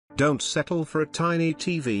Don't settle for a tiny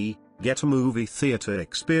TV, get a movie theater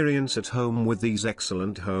experience at home with these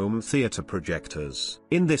excellent home theater projectors.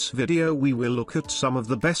 In this video we will look at some of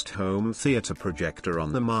the best home theater projector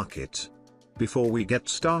on the market. Before we get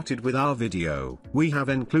started with our video, we have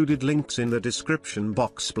included links in the description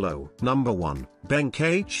box below. Number 1, Benk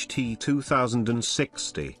HT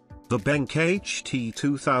 2060. The Benk HT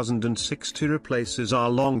 2060 replaces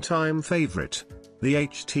our long-time favorite, the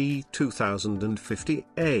HT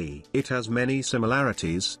 2050A. It has many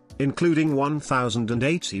similarities, including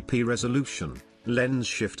 1080p resolution, lens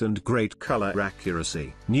shift and great color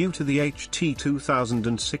accuracy. New to the HT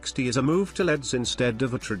 2060 is a move to LEDs instead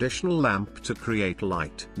of a traditional lamp to create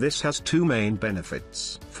light. This has two main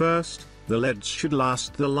benefits. First, the LEDs should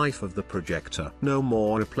last the life of the projector. No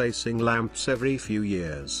more replacing lamps every few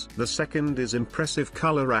years. The second is impressive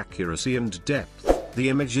color accuracy and depth. The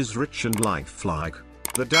image is rich and lifelike.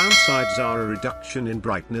 The downsides are a reduction in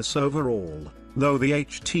brightness overall. Though the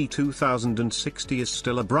HT 2060 is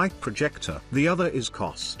still a bright projector, the other is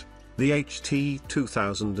cost. The HT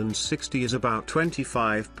 2060 is about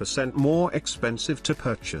 25% more expensive to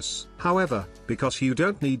purchase. However, because you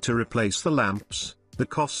don't need to replace the lamps, the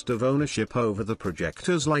cost of ownership over the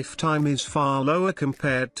projector's lifetime is far lower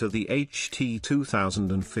compared to the HT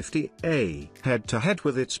 2050A. Head-to-head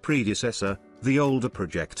with its predecessor, the older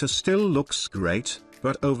projector still looks great,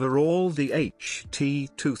 but overall the HT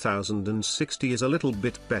 2060 is a little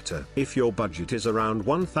bit better. If your budget is around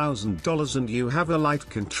 $1,000 and you have a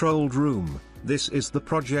light-controlled room, this is the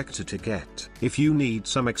projector to get. If you need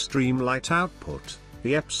some extreme light output,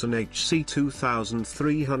 the Epson HC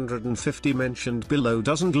 2350 mentioned below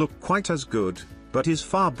doesn't look quite as good, but is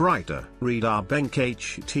far brighter. Read our Benk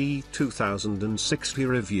HT 2060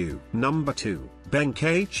 review. Number 2, Benk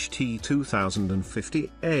HT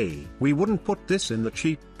 2050A. We wouldn't put this in the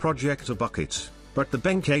cheap projector bucket, but the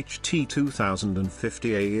Benk HT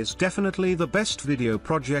 2050A is definitely the best video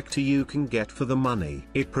projector you can get for the money.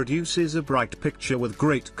 It produces a bright picture with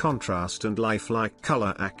great contrast and lifelike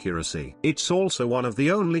color accuracy. It's also one of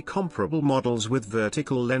the only comparable models with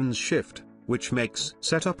vertical lens shift, which makes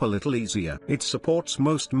setup a little easier. It supports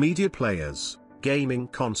most media players, gaming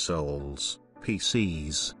consoles,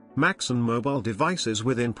 PCs, Macs and mobile devices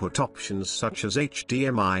with input options such as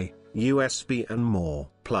HDMI, USB and more.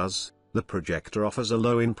 Plus, the projector offers a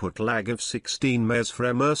low input lag of 16 ms for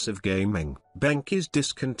immersive gaming. Benk is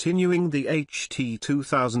discontinuing the HT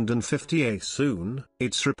 2050A soon.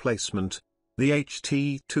 Its replacement, the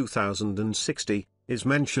HT 2060, is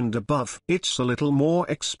mentioned above. It's a little more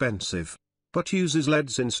expensive, but uses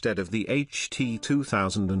LEDs instead of the HT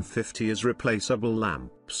 2050 as replaceable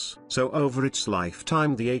lamps. So over its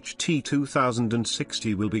lifetime the HT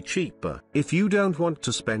 2060 will be cheaper. If you don't want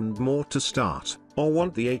to spend more to start, or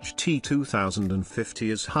want the HT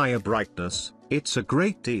 2050's higher brightness, it's a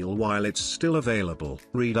great deal while it's still available.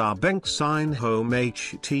 Read our Benk Sign Home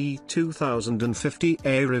HT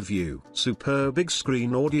 2050A review. Superb big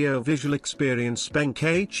screen audio visual experience. Benk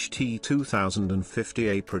HT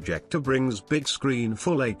 2050A projector brings big screen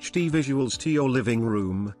full HD visuals to your living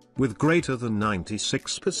room, with greater than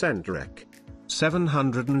 96% rec.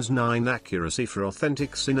 709 accuracy for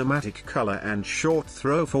authentic cinematic color and short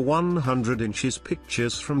throw for 100 inches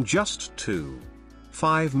pictures from just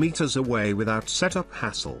 2.5 meters away without setup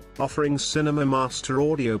hassle. Offering Cinema Master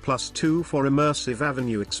Audio Plus 2 for immersive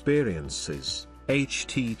avenue experiences.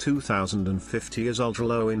 HT 2050 is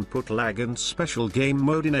ultra-low input lag and special game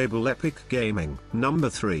mode enable epic gaming. Number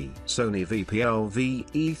 3, Sony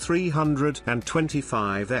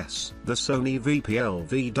VPL-VE325S. The Sony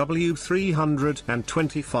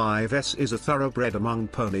VPL-VW325S is a thoroughbred among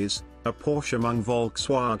ponies, a Porsche among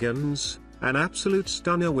Volkswagens, an absolute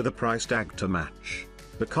stunner with a price tag to match.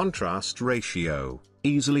 The contrast ratio,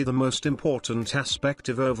 easily the most important aspect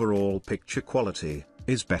of overall picture quality,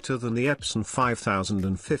 is better than the Epson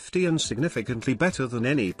 5050 and significantly better than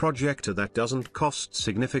any projector that doesn't cost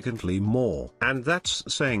significantly more. And that's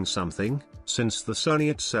saying something, since the Sony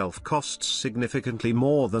itself costs significantly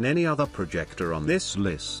more than any other projector on this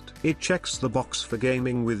list. It checks the box for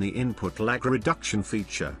gaming with the input lag reduction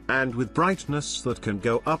feature, and with brightness that can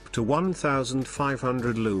go up to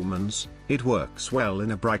 1500 lumens, it works well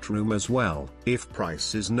in a bright room as well. If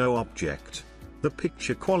price is no object, the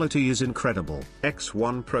picture quality is incredible.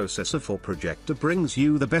 X1 processor for projector brings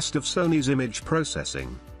you the best of Sony's image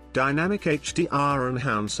processing. Dynamic HDR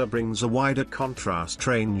enhancer brings a wider contrast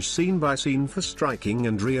range scene by scene for striking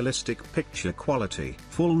and realistic picture quality.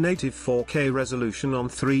 Full native 4K resolution on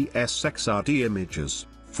 3S XRD images.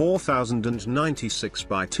 4096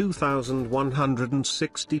 by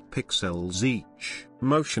 2160 pixels each.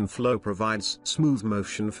 Motion flow provides smooth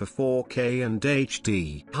motion for 4K and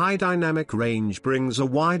HD. High dynamic range brings a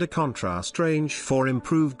wider contrast range for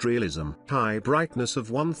improved realism. High brightness of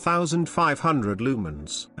 1500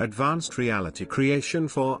 lumens. Advanced reality creation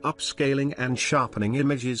for upscaling and sharpening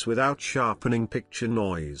images without sharpening picture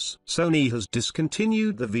noise. Sony has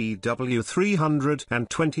discontinued the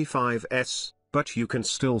VW325S. But you can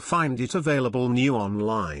still find it available new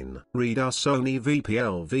online. Read our Sony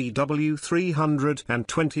VPL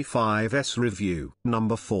VW325S review.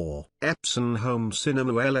 Number 4. Epson Home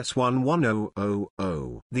Cinema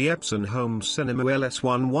LS11000. The Epson Home Cinema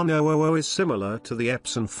LS11000 is similar to the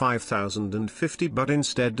Epson 5050, but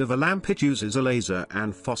instead of a lamp it uses a laser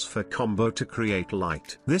and phosphor combo to create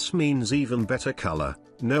light. This means even better color,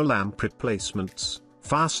 no lamp replacements,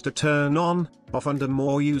 faster turn on, off, and a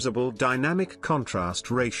more usable dynamic contrast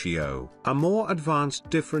ratio. A more advanced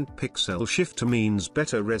different pixel shifter means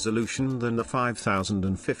better resolution than the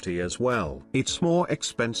 5050 as well. It's more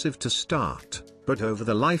expensive to start, but over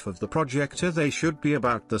the life of the projector they should be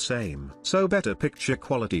about the same. So better picture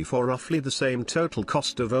quality for roughly the same total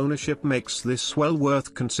cost of ownership makes this well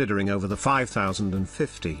worth considering over the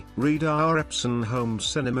 5050. Read our Epson Home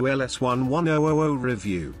Cinema LS11000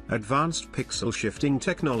 review. Advanced pixel shifting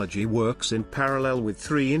technology works in parallel with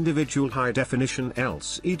 3 individual high-definition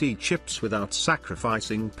LCD chips without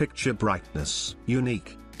sacrificing picture brightness.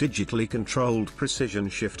 Unique, digitally controlled precision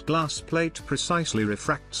shift glass plate precisely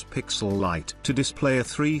refracts pixel light to display a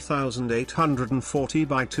 3840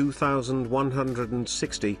 by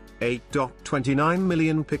 2160, 8.29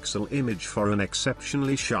 million pixel image for an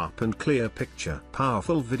exceptionally sharp and clear picture.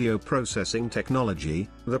 Powerful video processing technology.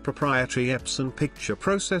 The proprietary Epson picture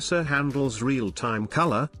processor handles real-time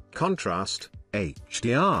color, contrast,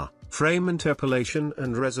 HDR, frame interpolation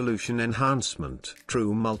and resolution enhancement.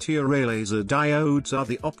 True multi-array laser diodes are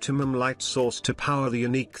the optimum light source to power the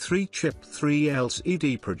unique 3-chip 3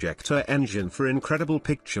 LCD projector engine for incredible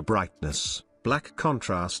picture brightness, black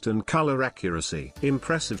contrast and color accuracy.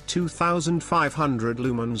 Impressive 2500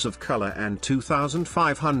 lumens of color and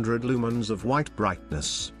 2500 lumens of white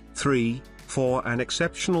brightness. 3, for an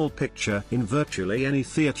exceptional picture in virtually any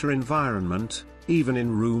theater environment, even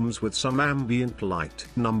in rooms with some ambient light.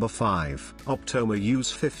 Number 5. Optoma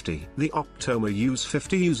Use 50. The Optoma Use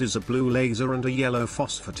 50 uses a blue laser and a yellow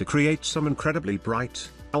phosphor to create some incredibly bright,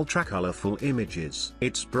 ultra-colorful images.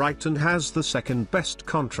 It's bright and has the second best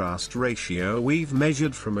contrast ratio we've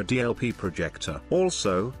measured from a DLP projector.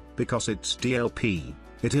 Also, because it's DLP,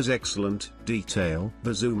 it has excellent detail.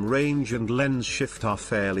 The zoom range and lens shift are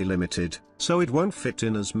fairly limited, so it won't fit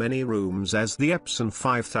in as many rooms as the Epson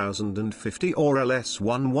 5050 or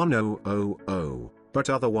LS11000, but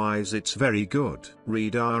otherwise it's very good.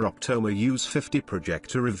 Read our Optoma Use 50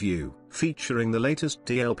 projector review, featuring the latest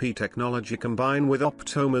DLP technology combined with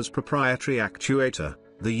Optoma's proprietary actuator.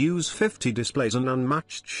 The Use 50 displays an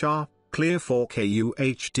unmatched sharp, clear 4K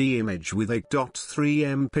UHD image with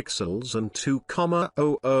 8.3 pixels and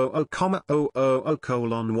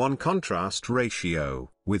 2,000,000:1 contrast ratio,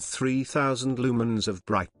 with 3000 lumens of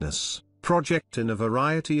brightness. Project in a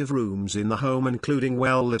variety of rooms in the home including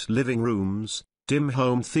well-lit living rooms, dim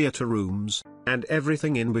home theater rooms, and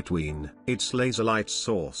everything in between. Its laser light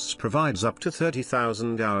source provides up to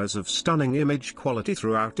 30,000 hours of stunning image quality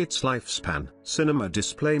throughout its lifespan. Cinema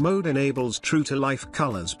display mode enables true-to-life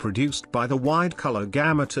colors produced by the wide color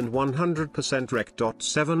gamut and 100% Rec.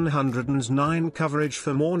 709 coverage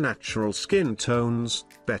for more natural skin tones,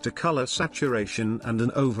 better color saturation and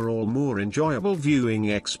an overall more enjoyable viewing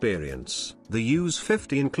experience. The Use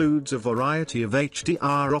 50 includes a variety of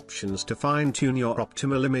HDR options to fine-tune your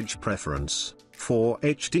optimal image preference. 4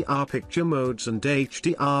 HDR picture modes and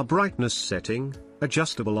HDR brightness setting,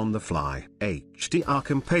 adjustable on the fly. HDR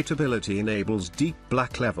compatibility enables deep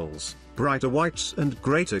black levels, brighter whites and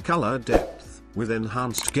greater color depth. With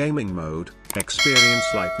enhanced gaming mode, experience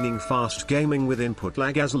lightning-fast gaming with input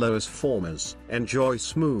lag as low as 4 ms. Enjoy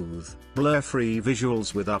smooth, blur-free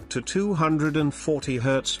visuals with up to 240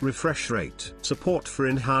 Hz refresh rate. Support for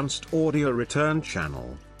enhanced audio return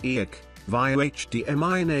channel, EIC, via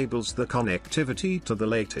HDMI enables the connectivity to the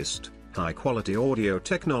latest, high-quality audio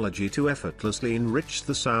technology to effortlessly enrich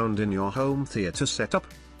the sound in your home theater setup.